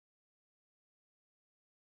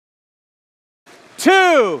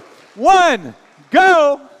2, 1,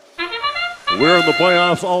 go! We're in the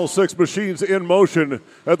playoffs, all 6 machines in motion.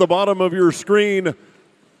 At the bottom of your screen,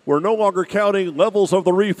 we're no longer counting levels of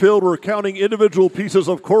the refill, we're counting individual pieces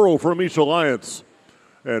of coral from each alliance.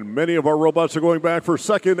 And many of our robots are going back for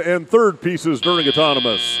second and third pieces during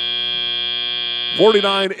autonomous.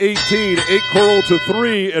 49-18, 8 coral to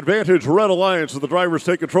 3, advantage Red Alliance as the drivers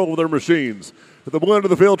take control of their machines. At the blue end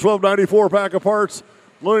of the field, 1294 pack of parts,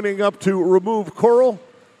 lining up to remove coral.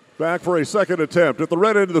 Back for a second attempt. At the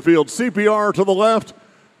red end of the field, CPR to the left.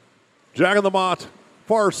 Jack in the Bot,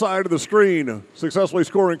 far side of the screen, successfully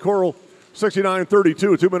scoring coral.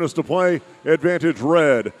 69-32, 2 minutes to play, advantage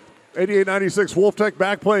Red. 88-96, Wolftech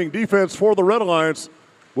back playing defense for the Red Alliance.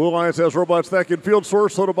 Blue Alliance has robots that can field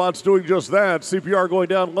source. Autobots doing just that. CPR going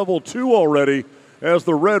down level 2 already as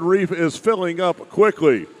the Red Reef is filling up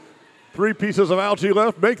quickly. 3 pieces of algae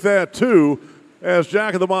left, make that 2 as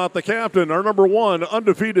Jack in the Bot, the captain, our number 1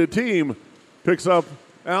 undefeated team, picks up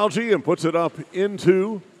algae and puts it up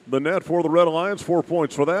into the net for the Red Alliance. 4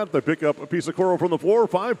 points for that. They pick up a piece of coral from the floor.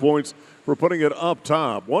 5 points for putting it up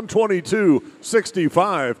top.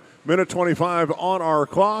 122-65. Minute 25 on our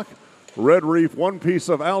clock. Red Reef, 1 piece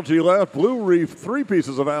of algae left. Blue Reef, 3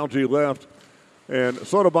 pieces of algae left. And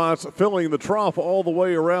Sodabots filling the trough all the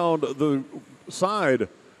way around the side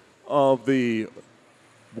of the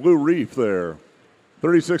Blue Reef there.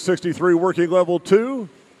 36-63 working level 2.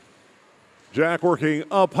 Jack working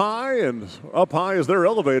up high, and up high is their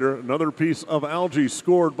elevator. Another piece of algae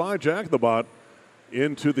scored by Jack the Bot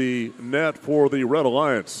into the net for the Red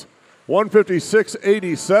Alliance.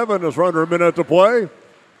 156-87 is under a minute to play.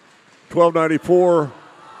 1294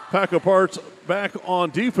 pack of parts back on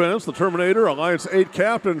defense. The Terminator, Alliance 8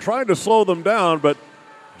 captain, trying to slow them down, but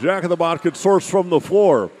Jack the Bot could source from the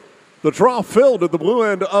floor. The trough filled at the blue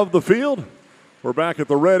end of the field. We're back at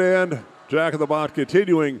the red end. Jack the Bot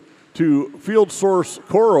continuing to field source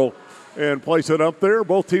coral and place it up there.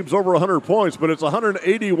 Both teams over 100 points, but it's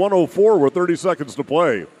 180-104 with 30 seconds to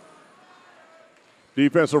play.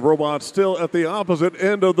 Defensive robots still at the opposite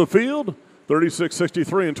end of the field.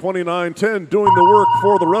 36-63 and 29-10 doing the work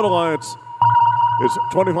for the Red Alliance. It's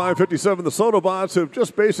 25-57. The Sodabots have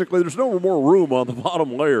just basically, there's no more room on the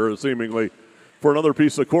bottom layer, seemingly, for another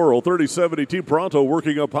piece of coral. 30-70, Team Pronto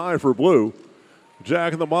working up high for blue.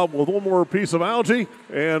 Jack in the Bot with 1 more piece of algae,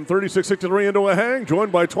 and 36-63 into a hang,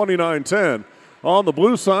 joined by 29-10. On the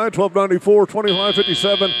blue side, 12-94,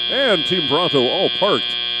 25-57, and Team Pronto all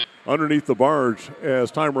parked underneath the barge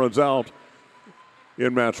as time runs out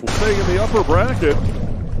in match. Staying in the upper bracket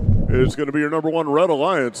is going to be your number 1 Red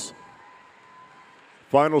Alliance.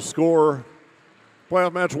 Final score,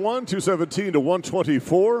 playoff match 1,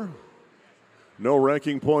 217-124. No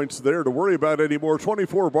ranking points there to worry about anymore.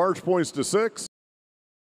 24 barge points to 6.